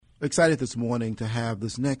Excited this morning to have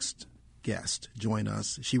this next guest join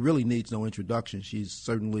us. She really needs no introduction. She's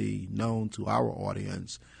certainly known to our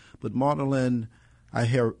audience. But Maudlyne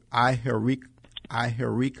Iherjiricka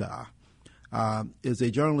is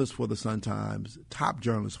a journalist for the Sun-Times, top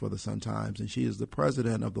journalist for the Sun-Times, and she is the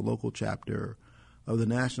president of the local chapter of the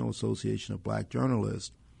National Association of Black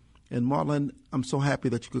Journalists. And Maudlyne, I'm so happy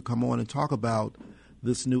that you could come on and talk about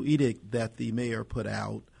this new edict that the mayor put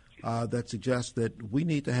out that suggests that we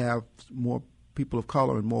need to have more people of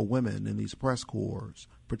color and more women in these press corps,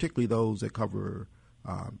 particularly those that cover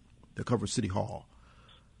City Hall.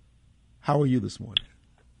 How are you this morning?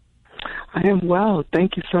 I am well.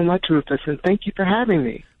 Thank you so much, Rufus, and thank you for having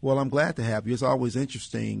me. Well, I'm glad to have you. It's always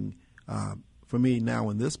interesting for me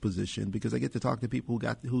now in this position because I get to talk to people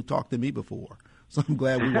who talked to me before. So I'm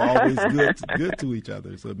glad we were always good to each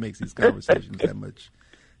other. So it makes these conversations that much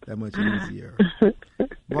easier.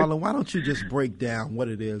 Maudlyne, why don't you just break down what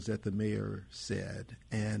it is that the mayor said,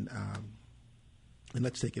 and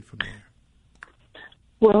let's take it from there.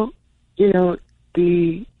 Well,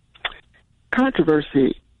 the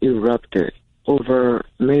controversy erupted over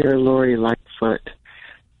Mayor Lori Lightfoot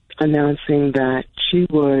announcing that she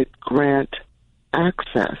would grant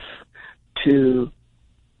access to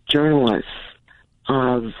journalists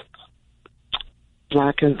of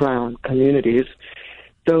Black and brown communities,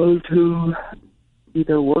 those who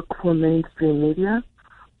either work for mainstream media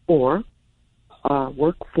or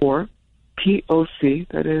work for POC,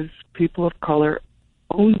 that is, people of color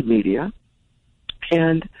owned media,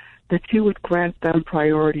 and that she would grant them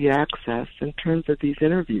priority access in terms of these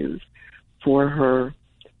interviews for her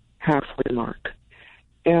halfway mark.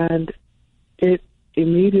 And it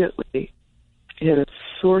immediately hit a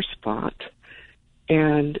sore spot,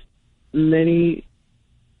 and many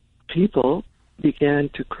people began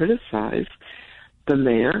to criticize the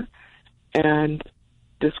mayor and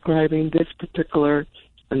describing this particular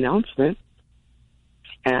announcement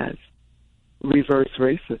as reverse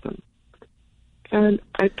racism. And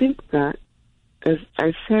I think that, as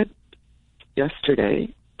I said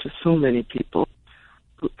yesterday to so many people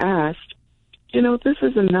who asked, this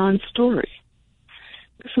is a non-story.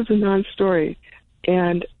 This is a non-story.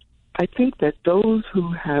 And I think that those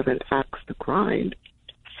who have an axe to grind,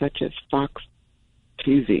 such as Fox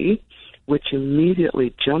TV, which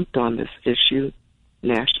immediately jumped on this issue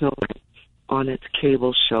nationally on its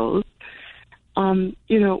cable shows,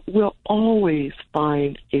 will always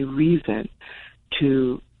find a reason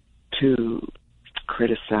to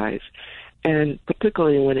criticize, and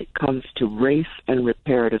particularly when it comes to race and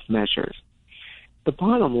reparative measures. The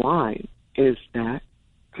bottom line is that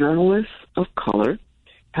journalists of color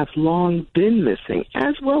have long been missing,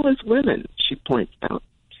 as well as women, she points out,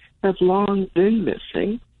 have long been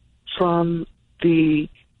missing from the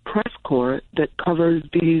press corps that covers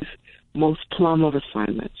these most plum of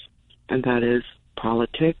assignments, and that is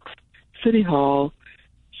politics, City Hall,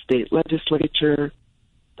 state legislature,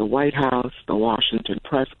 the White House, the Washington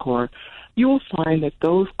press corps. You will find that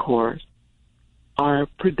those corps are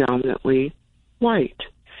predominantly white.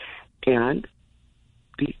 And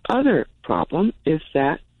the other problem is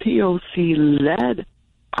that POC-led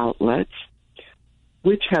outlets,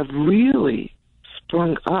 which have really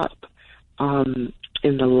sprung up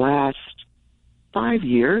in the last 5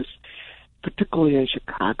 years, particularly in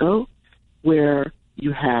Chicago, where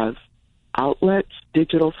you have outlets,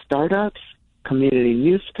 digital startups, community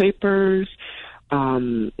newspapers,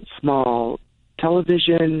 small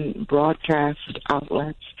television broadcast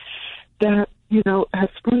outlets that, have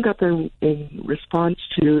sprung up in response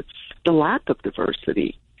to the lack of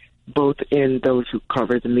diversity, both in those who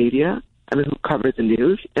cover the media, who cover the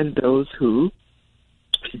news, and those who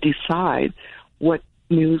decide what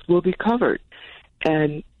news will be covered.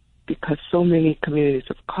 And because so many communities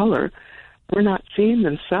of color were not seeing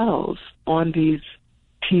themselves on these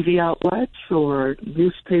TV outlets or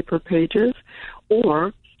newspaper pages,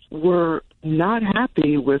 or were not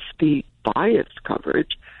happy with the biased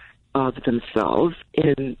coverage of themselves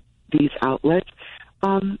in these outlets,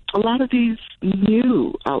 a lot of these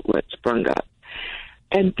new outlets sprung up.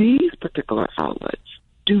 And these particular outlets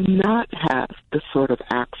do not have the sort of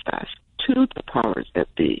access to the powers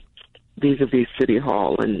that be, vis-a-vis City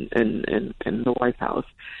Hall and the White House,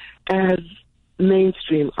 as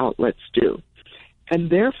mainstream outlets do. And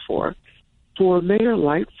therefore, for Mayor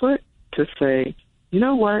Lightfoot to say, you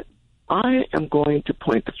know what, I am going to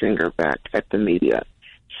point the finger back at the media.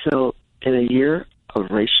 So in a year of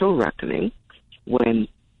racial reckoning, when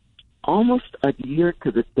almost a year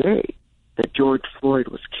to the day that George Floyd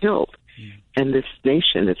was killed, and this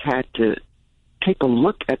nation has had to take a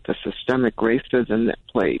look at the systemic racism that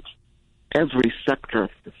plagues every sector of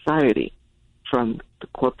society, from the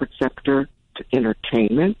corporate sector to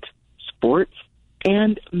entertainment, sports,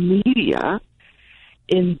 and media.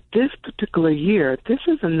 In this particular year, this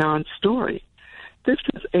is a non-story. This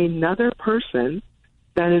is another person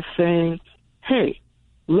that is saying, hey,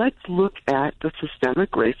 let's look at the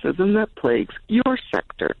systemic racism that plagues your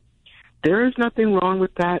sector. There is nothing wrong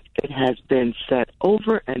with that. It has been said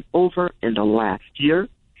over and over in the last year.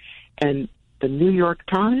 And the New York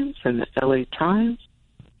Times and the LA Times,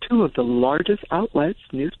 two of the largest outlets,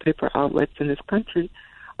 newspaper outlets in this country,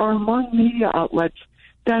 are among media outlets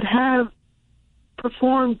that have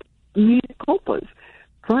performed mea culpas,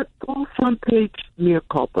 front page mea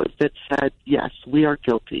culpas that said, yes, we are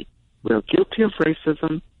guilty. We are guilty of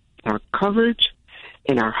racism in our coverage,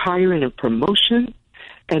 in our hiring and promotion,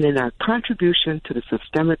 and in our contribution to the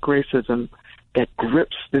systemic racism that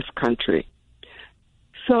grips this country.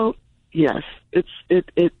 So, yes, it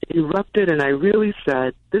erupted, and I really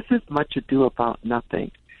said, this is much ado about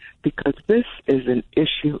nothing, because this is an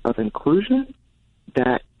issue of inclusion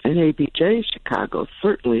that NABJ Chicago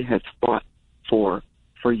certainly has fought for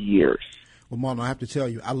years. Well, Maudlyne, I have to tell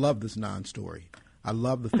you, I love this non-story. I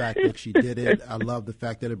love the fact that she did it. I love the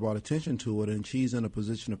fact that it brought attention to it, and she's in a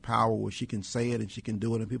position of power where she can say it and she can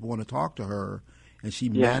do it, and people want to talk to her, and she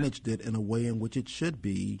managed it in a way in which it should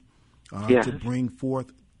be to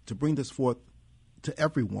bring this forth to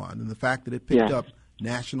everyone. And the fact that it picked up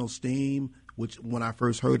national steam, which when I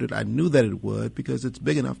first heard it, I knew that it would, because it's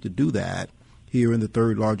big enough to do that here in the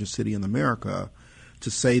third largest city in America. To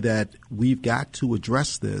say that we've got to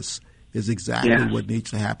address this is exactly what needs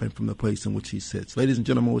to happen from the place in which he sits. Ladies and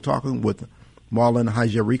gentlemen, we're talking with Maudlyne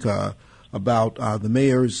Iherjiricka about the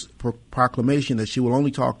mayor's proclamation that she will only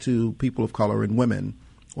talk to people of color and women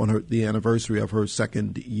on the anniversary of her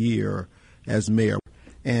second year as mayor.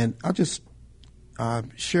 And I'll just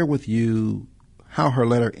share with you how her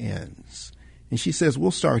letter ends. And she says, we'll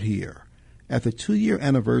start here. At the 2-year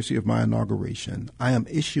anniversary of my inauguration, I am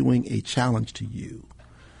issuing a challenge to you.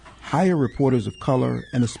 Hire reporters of color,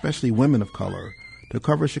 and especially women of color, to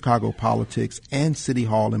cover Chicago politics and City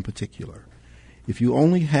Hall in particular. If you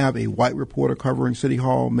only have a white reporter covering City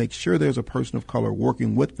Hall, make sure there's a person of color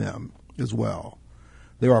working with them as well.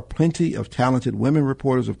 There are plenty of talented women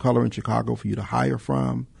reporters of color in Chicago for you to hire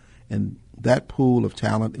from, and that pool of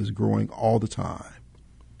talent is growing all the time.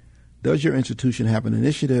 Does your institution have an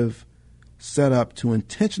initiative set up to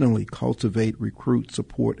intentionally cultivate, recruit,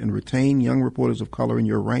 support, and retain young reporters of color in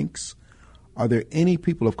your ranks? Are there any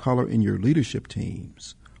people of color in your leadership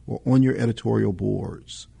teams or on your editorial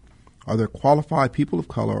boards? Are there qualified people of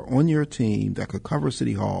color on your team that could cover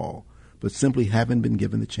City Hall but simply haven't been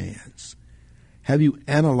given the chance? Have you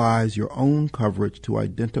analyzed your own coverage to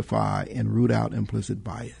identify and root out implicit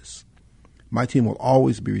bias? My team will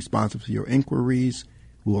always be responsive to your inquiries.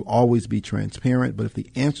 We will always be transparent, but if the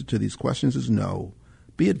answer to these questions is no,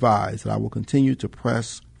 be advised that I will continue to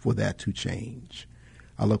press for that to change.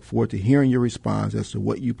 I look forward to hearing your response as to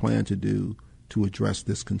what you plan to do to address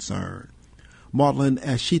this concern. Maudlyne,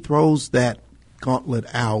 as she throws that gauntlet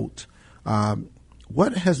out,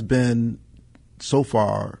 what has been so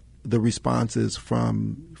far the responses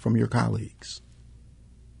from your colleagues?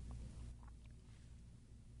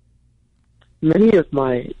 Many of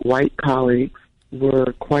my white colleagues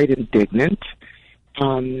were quite indignant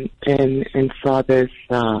and saw this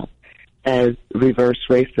as reverse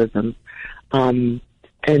racism. And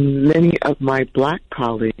many of my black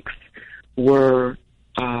colleagues were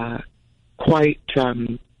quite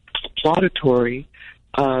plauditory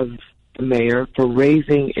of the mayor for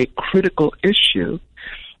raising a critical issue.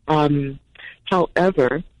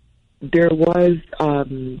 However, there was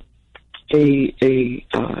a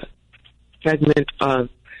segment of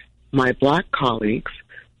my black colleagues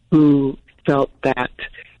who felt that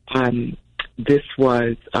this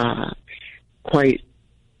was quite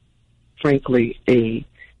frankly a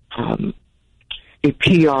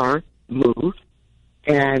PR move,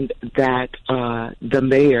 and that the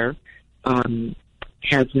mayor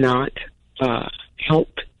has not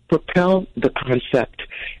helped propel the concept,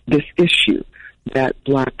 this issue that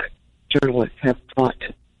black journalists have fought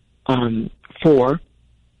for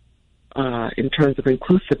in terms of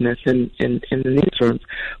inclusiveness in the newsrooms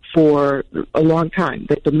for a long time,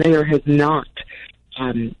 that the mayor has not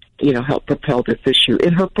helped propel this issue.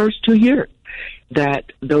 In her first 2 years,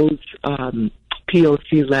 that those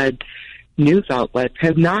POC-led news outlets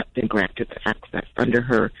have not been granted access under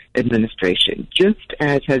her administration, just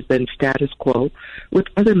as has been status quo with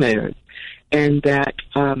other mayors, and that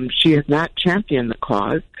she has not championed the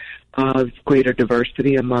cause of greater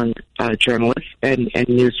diversity among journalists and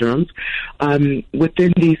newsrooms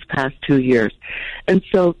within these past 2 years. And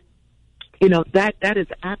so, that is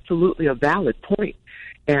absolutely a valid point.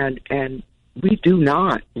 And we do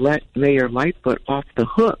not let Mayor Lightfoot off the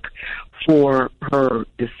hook for her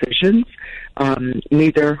decisions,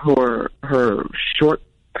 neither her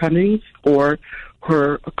shortcomings or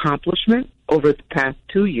her accomplishment over the past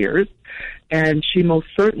 2 years. And she most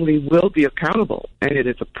certainly will be accountable. And it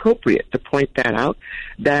is appropriate to point that out,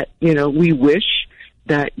 that, we wish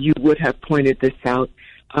that you would have pointed this out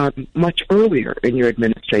much earlier in your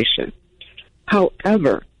administration.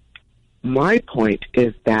 However, my point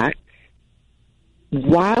is that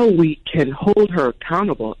while we can hold her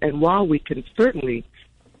accountable, and while we can certainly,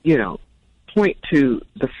 point to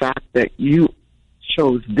the fact that you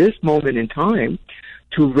chose this moment in time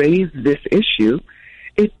to raise this issue,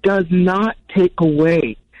 it does not take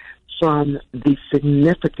away from the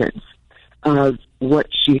significance of what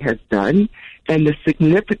she has done and the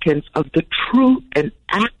significance of the true and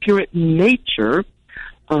accurate nature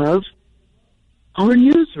of our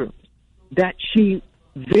newsroom that she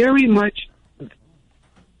very much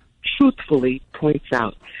truthfully points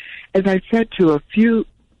out. As I said to a few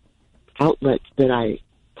outlets that I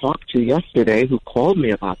talked to yesterday who called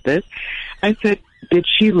me about this, I said, did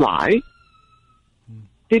she lie?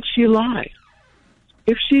 Did she lie?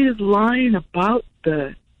 If she is lying about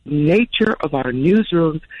the nature of our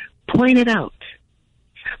newsrooms, point it out.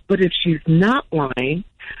 But if she's not lying,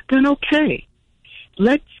 then okay.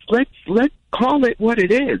 Let's call it what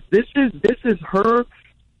it is. This is her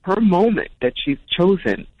moment that she's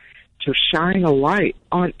chosen to shine a light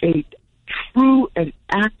on a true and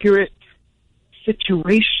accurate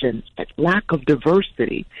situation at lack of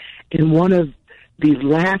diversity in one of the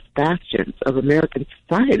last bastions of American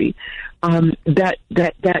society, that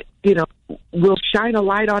will shine a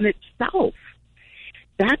light on itself.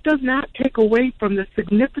 That does not take away from the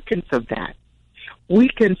significance of that. We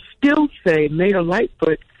can still say, Mayor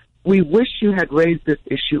Lightfoot, we wish you had raised this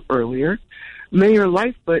issue earlier. Mayor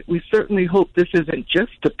Lightfoot, we certainly hope this isn't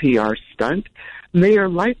just a PR stunt. Mayor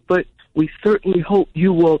Lightfoot, we certainly hope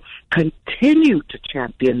you will continue to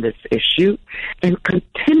champion this issue and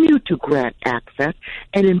continue to grant access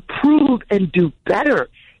and improve and do better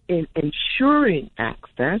in ensuring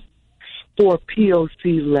access for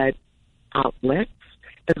POC-led outlets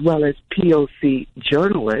as well as POC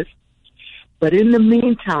journalists. But in the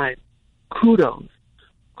meantime, kudos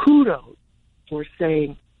for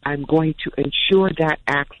saying, I'm going to ensure that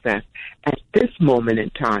access at this moment in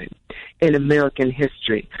time in American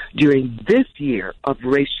history during this year of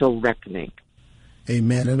racial reckoning.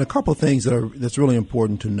 Amen. And a couple of things that's really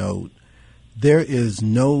important to note. There is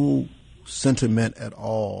no sentiment at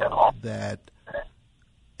all that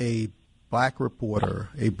a black reporter,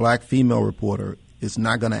 a black female reporter, is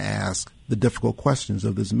not going to ask the difficult questions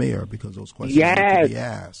of this mayor, because those questions need to be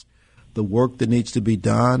asked. The work that needs to be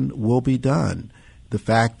done will be done. The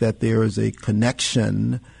fact that there is a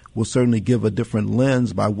connection will certainly give a different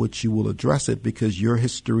lens by which you will address it, because your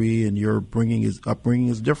history and your upbringing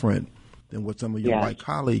is different than what some of your white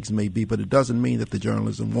colleagues may be. But it doesn't mean that the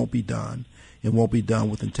journalism won't be done. It won't be done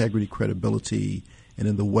with integrity, credibility, and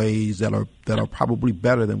in the ways that are probably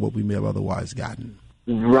better than what we may have otherwise gotten.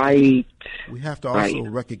 Right. We have to also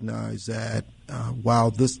recognize that while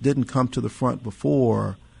this didn't come to the front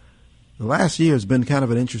before, the last year has been kind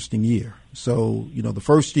of an interesting year. So, the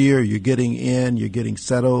first year you're getting in, you're getting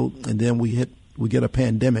settled, and then we get a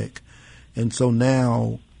pandemic. And so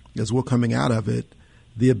now, as we're coming out of it,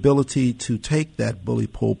 the ability to take that bully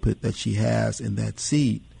pulpit that she has in that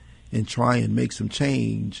seat and try and make some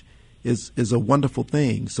change is a wonderful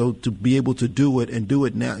thing. So to be able to do it and do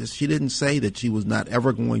it now, she didn't say that she was not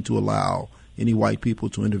ever going to allow any white people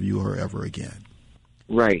to interview her ever again.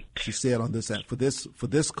 Right. She said on this for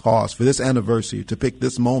this cause, for this anniversary, to pick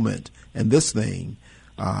this moment and this thing,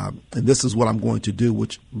 and this is what I'm going to do,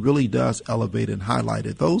 which really does elevate and highlight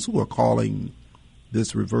it. Those who are calling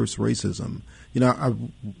this reverse racism, I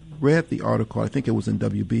read the article, I think it was in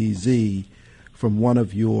WBZ, from one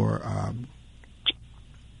of your,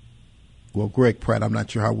 Greg Pratt. I'm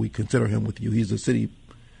not sure how we consider him with you. He's a city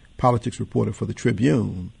politics reporter for the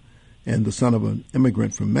Tribune, and the son of an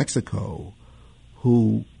immigrant from Mexico,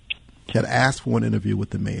 who had asked for an interview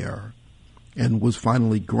with the mayor and was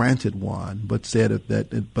finally granted one, but said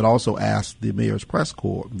but also asked the mayor's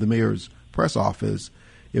press office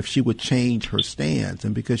if she would change her stance.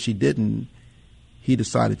 And because she didn't, he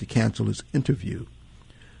decided to cancel his interview.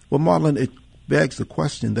 Well, Maudlyne, it begs the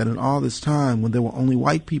question that in all this time, when there were only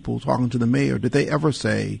white people talking to the mayor, did they ever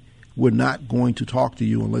say, we're not going to talk to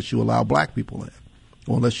you unless you allow black people in?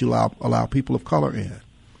 or unless you allow people of color in.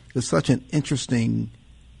 It's such an interesting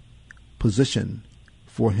position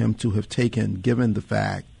for him to have taken, given the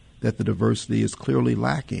fact that the diversity is clearly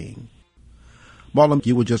lacking. Maudlyne,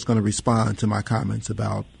 you were just going to respond to my comments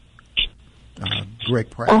about Greg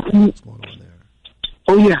Pratt. What's going on there?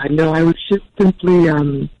 Oh yeah, no, I was just simply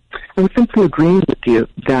agreeing with you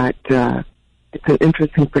that it's an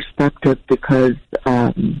interesting perspective because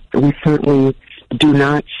we certainly do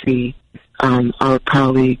not see our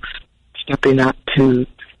colleagues stepping up to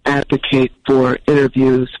advocate for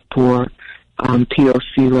interviews for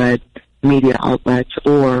POC-led media outlets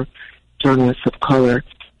or journalists of color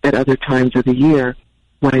at other times of the year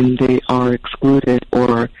when they are excluded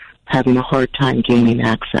or having a hard time gaining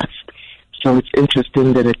access. So it's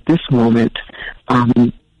interesting that at this moment,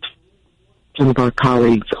 some of our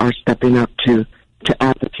colleagues are stepping up to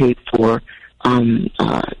advocate for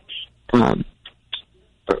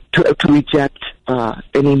to reject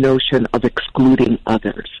any notion of excluding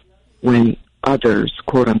others when others,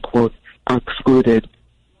 quote unquote, are excluded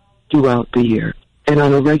throughout the year and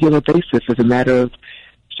on a regular basis as a matter of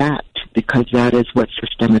fact, because that is what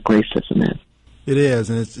systemic racism is. It is,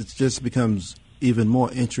 and it just becomes even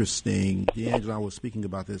more interesting. D'Angelo and I were speaking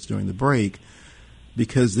about this during the break,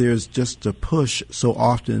 because there's just a push so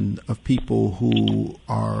often of people who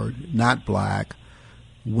are not black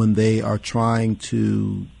when they are trying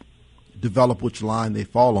to develop which line they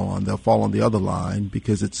fall on. They'll fall on the other line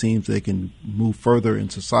because it seems they can move further in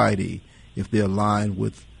society if they align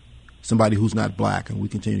with somebody who's not black, and we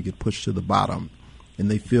continue to get pushed to the bottom. And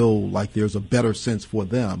they feel like there's a better sense for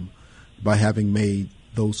them by having made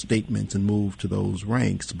those statements and moved to those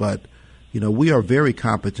ranks. But, we are very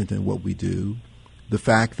competent in what we do. The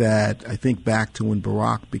fact that I think back to when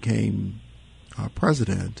Barack became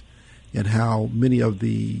president and how many of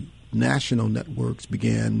the national networks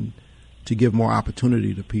began to give more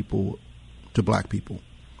opportunity to black people,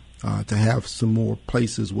 to have some more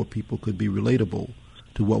places where people could be relatable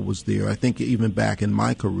to what was there. I think even back in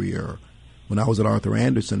my career, when I was at Arthur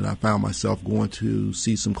Andersen, and I found myself going to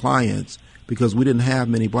see some clients because we didn't have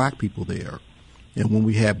many black people there. And when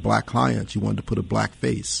we had black clients, you wanted to put a black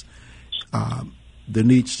face. There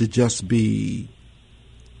needs to just be,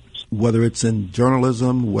 whether it's in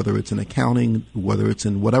journalism, whether it's in accounting, whether it's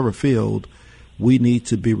in whatever field, we need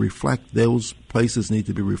to be those places need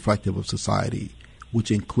to be reflective of society,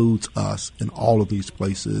 which includes us in all of these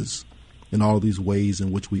places, in all of these ways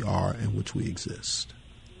in which we are and which we exist.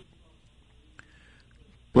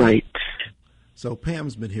 Right. So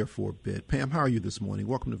Pam's been here for a bit. Pam, how are you this morning?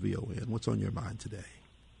 Welcome to VON. What's on your mind today?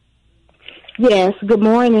 Yes, good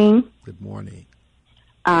morning. Good morning.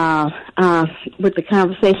 With the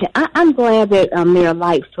conversation, I'm glad that Mayor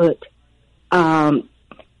Lightfoot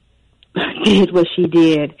did what she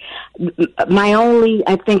did. The only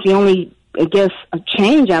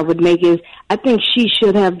change I would make is I think she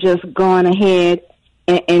should have just gone ahead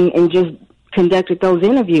and just conducted those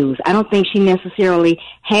interviews. I don't think she necessarily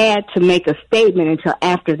had to make a statement until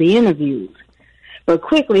after the interviews. But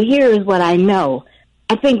quickly, here is what I know.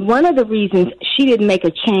 I think one of the reasons she didn't make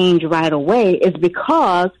a change right away is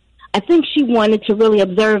because I think she wanted to really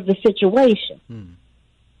observe the situation. And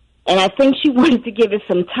I think she wanted to give it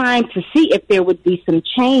some time to see if there would be some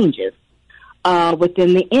changes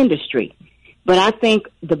within the industry. But I think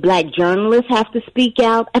the black journalists have to speak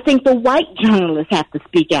out. I think the white journalists have to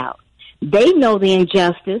speak out. They know the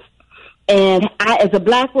injustice. And as a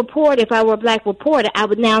black reporter, if I were a black reporter, I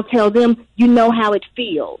would now tell them, you know how it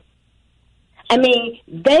feels. I mean,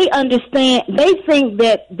 they understand, they think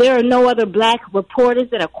that there are no other black reporters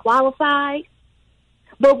that are qualified.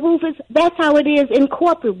 But Rufus, that's how it is in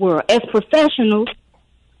corporate world. As professionals,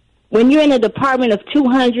 when you're in a department of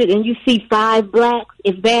 200 and you see 5 blacks,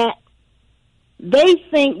 if that, they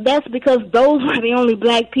think that's because those were the only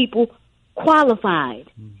black people qualified.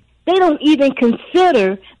 They don't even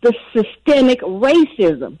consider the systemic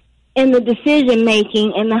racism in the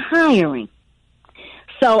decision-making and the hiring.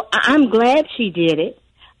 So I'm glad she did it,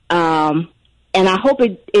 and I hope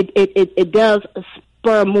it does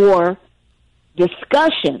spur more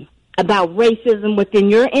discussion about racism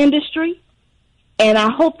within your industry, and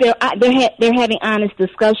I hope they're having honest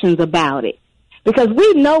discussions about it, because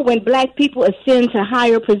we know when black people ascend to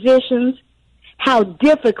higher positions, how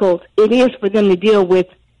difficult it is for them to deal with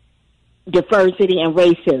diversity and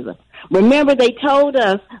racism. Remember, they told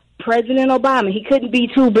us President Obama he couldn't be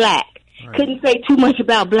too black. Right. Couldn't say too much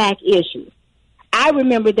about black issues. I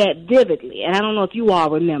remember that vividly, and I don't know if you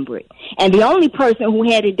all remember it. And the only person who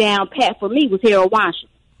had it down pat for me was Harold Washington.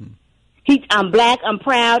 I'm black, I'm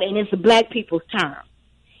proud, and it's the black people's term.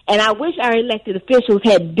 And I wish our elected officials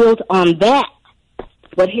had built on that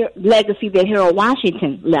legacy that Harold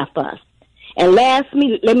Washington left us. And let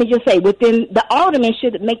me just say, within the aldermen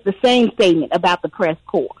should make the same statement about the press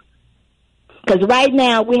corps. Because right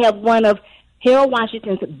now we have one of Harold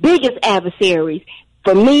Washington's biggest adversaries.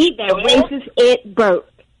 For me, that racist Ed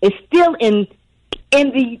Burke is still in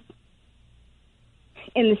the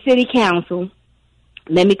city council.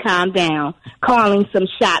 Let me calm down, calling some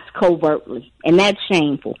shots covertly, and that's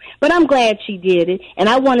shameful. But I'm glad she did it, and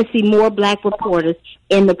I want to see more black reporters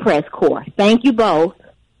in the press corps. Thank you both.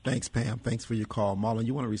 Thanks, Pam. Thanks for your call. Maudlyne,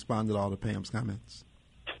 you want to respond to all of Pam's comments?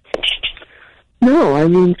 No, I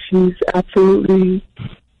mean, she's absolutely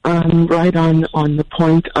right on the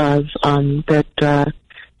point of that,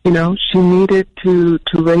 she needed to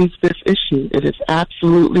raise this issue. It is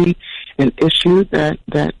absolutely an issue that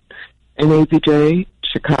NABJ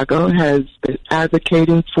Chicago has been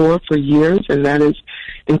advocating for years, and that is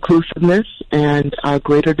inclusiveness and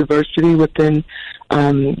greater diversity within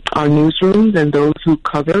our newsrooms and those who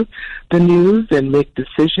cover the news and make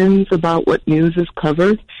decisions about what news is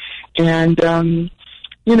covered. And,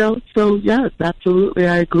 so yes, absolutely,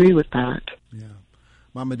 I agree with that. Yeah.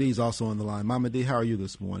 Mama D's also on the line. Mama D, how are you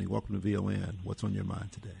this morning? Welcome to VON. What's on your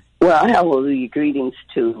mind today? Well, hallelujah. Greetings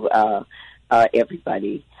to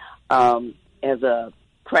everybody. As a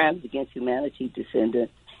crimes against humanity descendant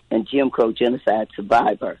and Jim Crow genocide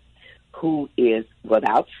survivor who is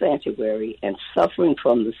without sanctuary and suffering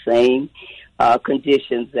from the same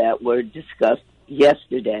conditions that were discussed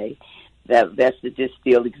yesterday, that just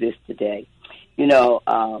still exist today.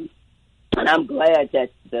 And I'm glad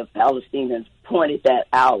that the Palestinians pointed that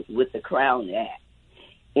out with the Crown Act.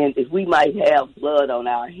 And if we might have blood on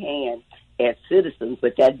our hands as citizens,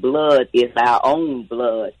 but that blood is our own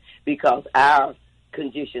blood because our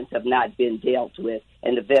conditions have not been dealt with,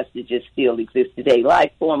 and the vestiges still exist today,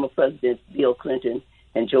 like former Presidents Bill Clinton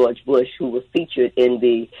and George Bush, who were featured in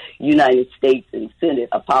the United States and Senate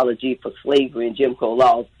Apology for Slavery and Jim Crow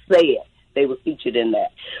Laws, said they were featured in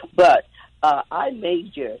that. But I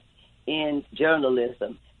majored in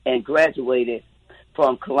journalism and graduated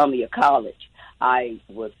from Columbia College. I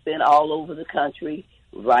was sent all over the country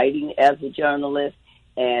writing as a journalist,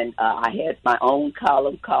 and I had my own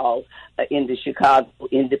column called in the Chicago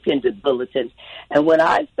Independent Bulletin. And when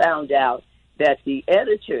I found out that the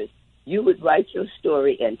editors, you would write your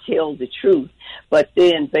story and tell the truth, but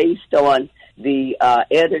then based on the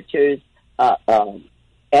editors,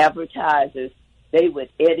 advertisers, they would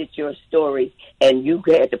edit your story and you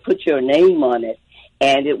had to put your name on it,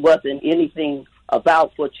 and it wasn't anything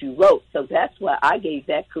about what you wrote. So that's why I gave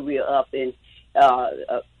that career up and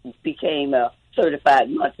became a certified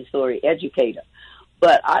Montessori educator.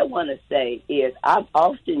 But I want to say is I've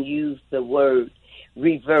often used the word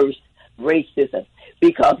reverse racism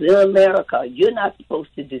because in America, you're not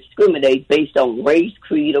supposed to discriminate based on race,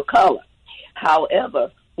 creed, or color.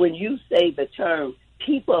 However, when you say the term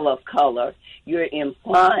people of color, you're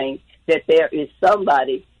implying that there is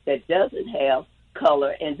somebody that doesn't have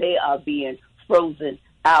color and they are being frozen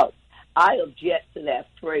out. I object to that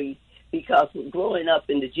phrase because growing up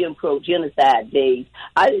in the Jim Crow genocide days,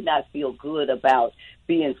 I did not feel good about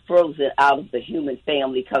being frozen out of the human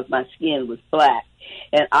family because my skin was black.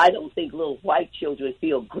 And I don't think little white children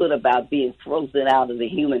feel good about being frozen out of the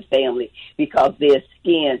human family because their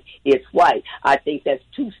skin is white. I think that's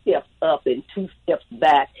 2 steps up and 2 steps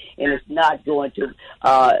back, and it's not going to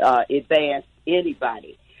advance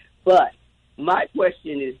anybody. But my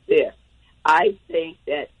question is this. I think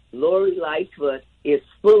that Lori Lightfoot is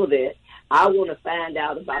full of it. I want to find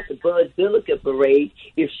out about the Bud Billiken parade,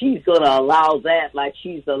 if she's going to allow that like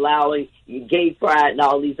she's allowing Gay Pride and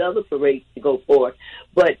all these other parades to go forward.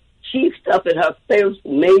 But she suffered her first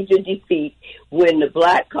major defeat when the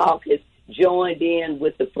Black Caucus joined in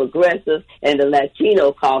with the Progressive and the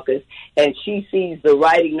Latino Caucus, and she sees the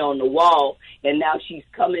writing on the wall, and now she's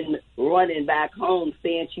running back home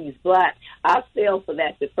saying she's black. I fell for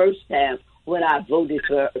that the first time when I voted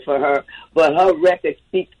for her, but her record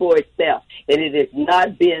speaks for itself, and it has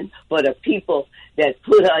not been for the people that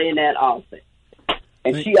put her in that office.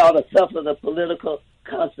 And she ought to suffer the political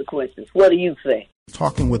consequences. What do you think?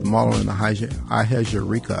 Talking with Maudlyne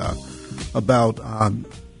Iherjiricka about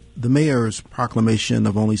the mayor's proclamation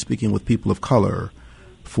of only speaking with people of color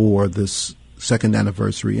for this second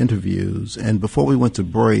anniversary interviews. And before we went to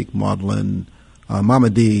break, Maudlyne, Mama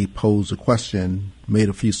D posed a question, made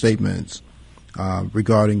a few statements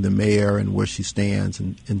regarding the mayor and where she stands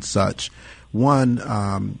and such. One,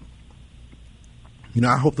 I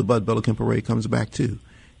hope the Bud Billiken parade comes back too.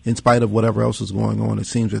 In spite of whatever else is going on, it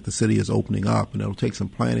seems that the city is opening up, and it'll take some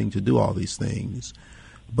planning to do all these things.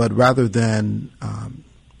 But rather than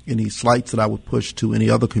any slights that I would push to any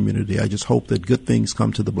other community. I just hope that good things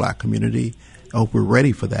come to the black community. I hope we're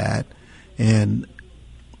ready for that. And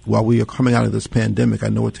while we are coming out of this pandemic, I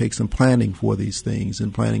know it takes some planning for these things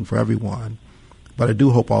and planning for everyone. But I do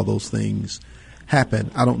hope all those things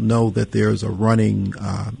happen. I don't know that there's a running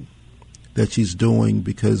that she's doing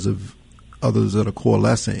because of others that are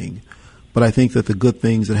coalescing. But I think that the good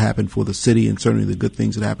things that happen for the city and certainly the good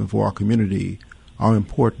things that happen for our community are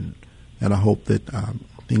important. And I hope that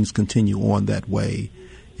things continue on that way.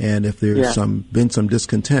 And if there's been some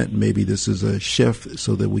discontent, maybe this is a shift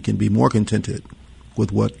so that we can be more contented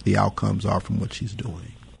with what the outcomes are from what she's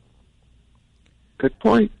doing. Good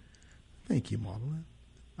point. Thank you, Maudlyne.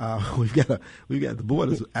 We've got the board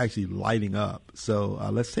is actually lighting up. So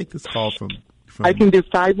let's take this call from. I can do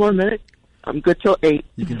 5 more minutes. I'm good till 8.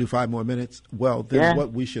 You can do 5 more minutes. Well, then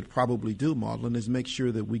what we should probably do, Maudlyne, is make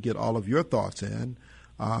sure that we get all of your thoughts in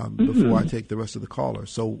before I take the rest of the callers.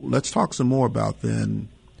 So let's talk some more about then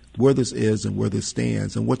where this is and where this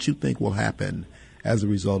stands and what you think will happen as a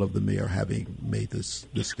result of the mayor having made this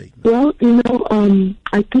statement. Well,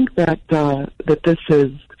 I think that that this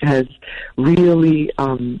has really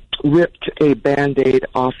ripped a Band-Aid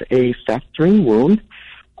off a festering wound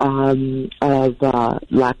of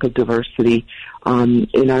lack of diversity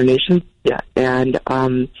in our nation. Yeah. And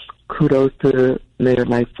kudos to Mayor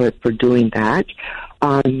Lightfoot for doing that.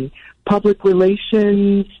 Public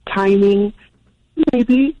relations, timing,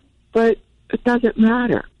 maybe, but it doesn't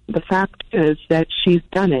matter. The fact is that she's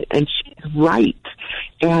done it, and she's right.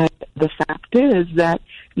 And the fact is that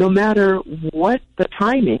no matter what the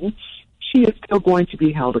timing, she is still going to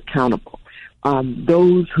be held accountable.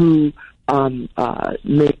 Those who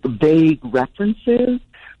make vague references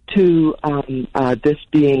to this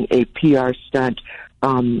being a PR stunt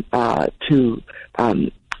to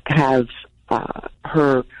have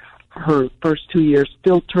her first 2 years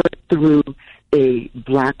filtered through a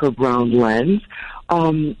black or brown lens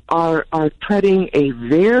are treading a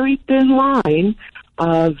very thin line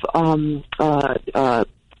of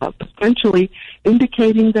potentially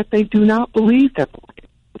indicating that they do not believe that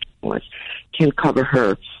the can cover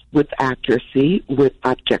her with accuracy, with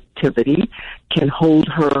objectivity, can hold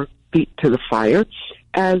her feet to the fire.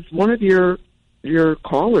 As one of your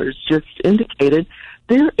callers just indicated,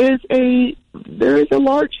 there is a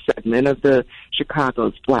large segment of the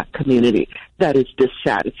Chicago's black community that is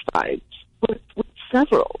dissatisfied with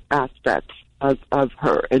several aspects of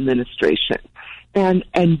her administration. And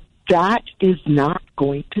that is not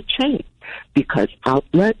going to change because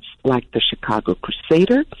outlets like the Chicago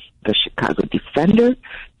Crusader, the Chicago Defender,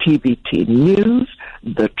 TVT News,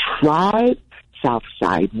 The Tribe,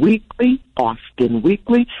 Southside Weekly, Austin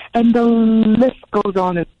Weekly, and the list goes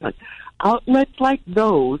on and on. Outlets like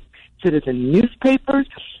those, citizen newspapers,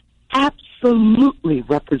 absolutely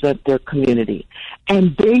represent their community.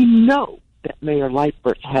 And they know that Mayor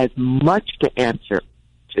Lightfoot has much to answer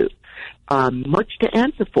to,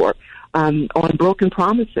 for on broken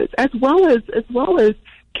promises, as well as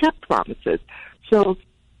kept promises. So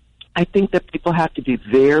I think that people have to be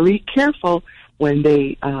very careful when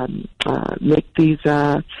they make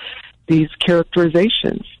these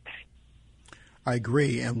characterizations. I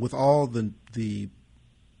agree, and with all the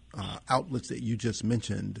outlets that you just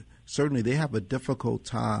mentioned, certainly they have a difficult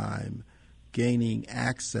time gaining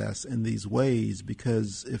access in these ways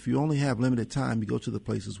because if you only have limited time, you go to the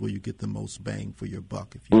places where you get the most bang for your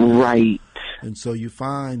buck. If you right. And so you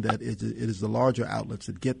find that it is the larger outlets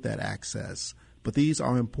that get that access, but these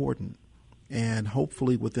are important. And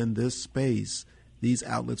hopefully within this space, these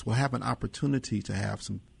outlets will have an opportunity to have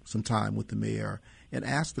some time with the mayor and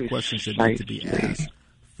ask the questions that need to be asked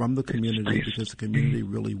from the community because the community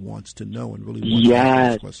really wants to know and really wants to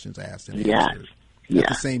have those questions asked and answered. At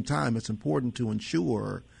the same time, it's important to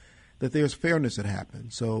ensure that there's fairness that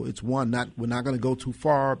happens. So it's we're not going to go too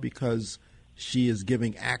far because she is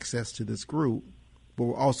giving access to this group, but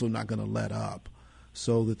we're also not going to let up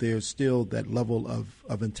so that there's still that level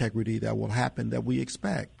of integrity that will happen that we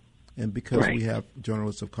expect. And because we have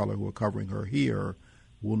journalists of color who are covering her here,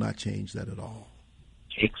 will not change that at all.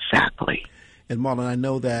 Exactly. And Maudlyne, I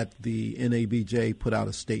know that the NABJ put out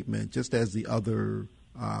a statement, just as the other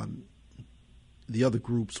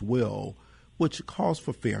groups will, which calls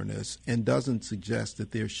for fairness and doesn't suggest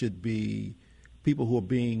that there should be people who are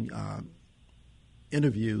being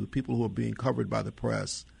interviewed, people who are being covered by the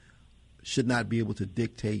press, should not be able to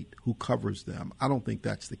dictate who covers them. I don't think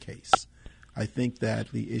that's the case. I think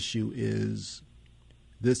that the issue is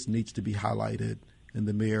this needs to be highlighted, and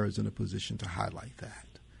the mayor is in a position to highlight that.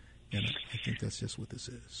 And I think that's just what this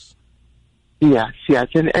is. Yes, yes,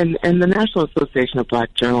 and the National Association of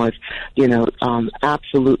Black Journalists,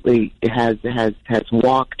 absolutely has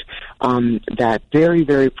walked that very,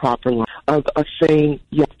 very proper line of saying,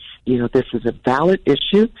 yes, this is a valid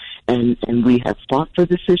issue, and we have fought for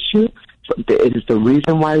this issue. It is the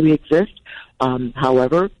reason why we exist.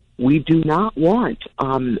 However, we do not want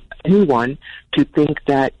anyone to think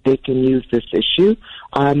that they can use this issue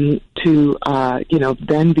to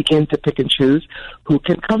then begin to pick and choose who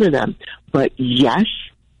can cover them. But yes,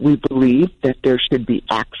 we believe that there should be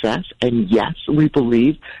access, and yes, we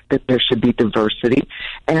believe that there should be diversity,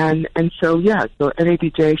 so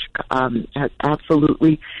NABJ has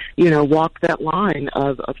absolutely, walked that line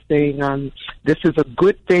of saying this is a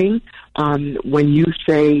good thing when you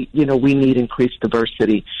say, we need increased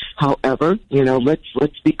diversity. However,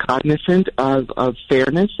 let's be cognizant of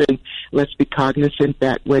fairness, and let's be cognizant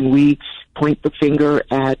that when we point the finger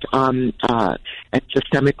at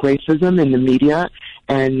systemic racism in the media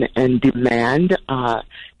and demand,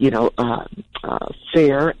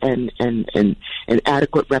 fair and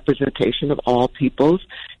adequate representation of all peoples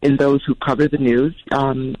in those who cover the news,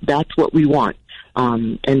 that's what we want. There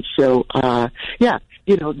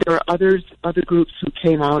are other groups who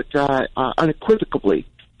came out unequivocally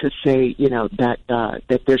to say,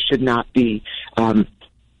 that there should not be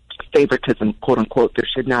favoritism, quote unquote. There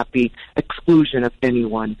should not be exclusion of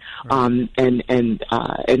anyone, and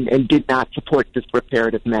did not support this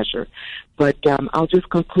reparative measure. But I'll just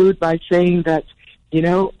conclude by saying that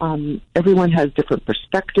everyone has different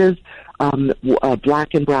perspectives.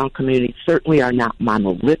 Black and brown communities certainly are not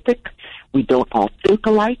monolithic. We don't all think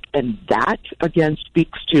alike, and that, again,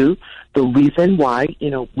 speaks to the reason why,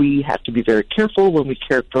 we have to be very careful when we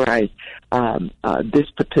characterize this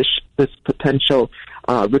potential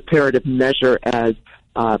reparative measure as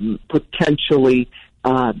potentially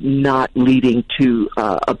not leading to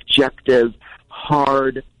objective,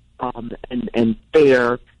 hard, and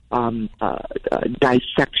fair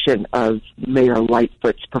dissection of Mayor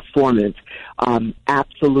Lightfoot's performance.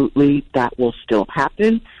 Absolutely, that will still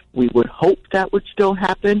happen. We would hope that would still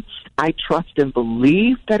happen. I trust and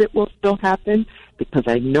believe that it will still happen because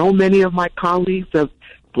I know many of my colleagues of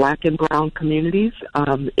Black and brown communities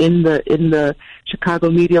in the Chicago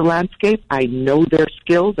media landscape. I know their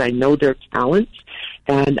skills, I know their talents,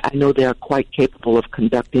 and I know they are quite capable of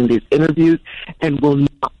conducting these interviews and will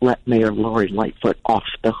not let Mayor Lori Lightfoot off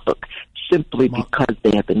the hook simply because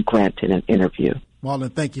they have been granted an interview.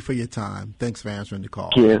 Maudlyne, thank you for your time. Thanks for answering the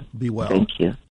call. Thank you. Be well. Thank you.